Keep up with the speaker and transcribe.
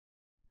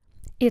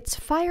It's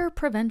Fire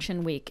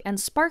Prevention Week, and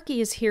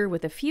Sparky is here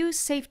with a few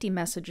safety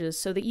messages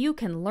so that you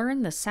can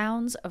learn the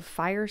sounds of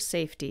fire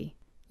safety.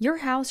 Your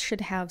house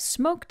should have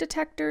smoke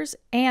detectors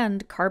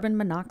and carbon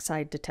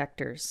monoxide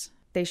detectors.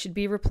 They should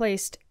be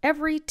replaced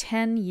every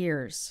 10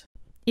 years.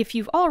 If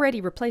you've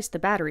already replaced the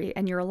battery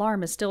and your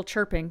alarm is still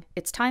chirping,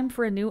 it's time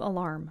for a new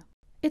alarm.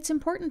 It's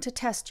important to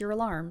test your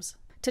alarms.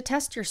 To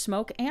test your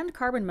smoke and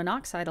carbon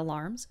monoxide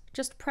alarms,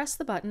 just press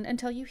the button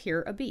until you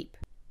hear a beep.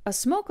 A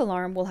smoke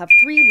alarm will have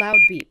 3 loud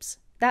beeps.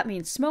 That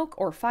means smoke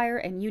or fire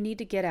and you need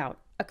to get out.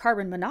 A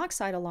carbon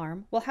monoxide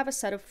alarm will have a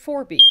set of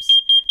 4 beeps.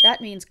 That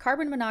means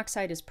carbon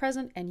monoxide is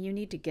present and you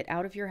need to get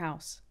out of your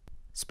house.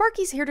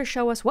 Sparky's here to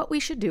show us what we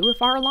should do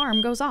if our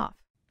alarm goes off.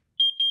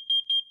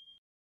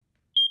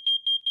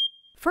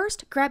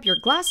 First, grab your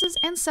glasses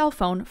and cell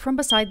phone from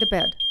beside the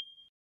bed.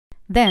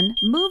 Then,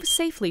 move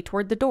safely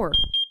toward the door.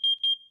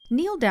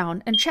 Kneel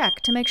down and check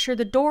to make sure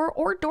the door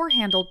or door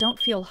handle don't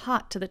feel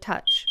hot to the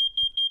touch.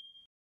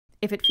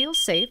 If it feels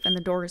safe and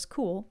the door is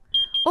cool,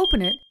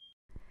 open it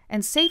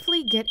and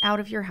safely get out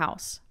of your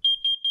house.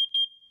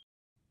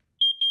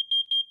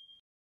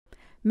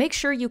 Make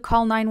sure you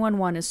call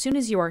 911 as soon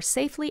as you are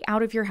safely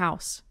out of your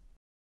house.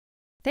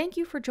 Thank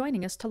you for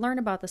joining us to learn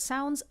about the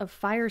sounds of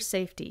fire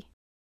safety.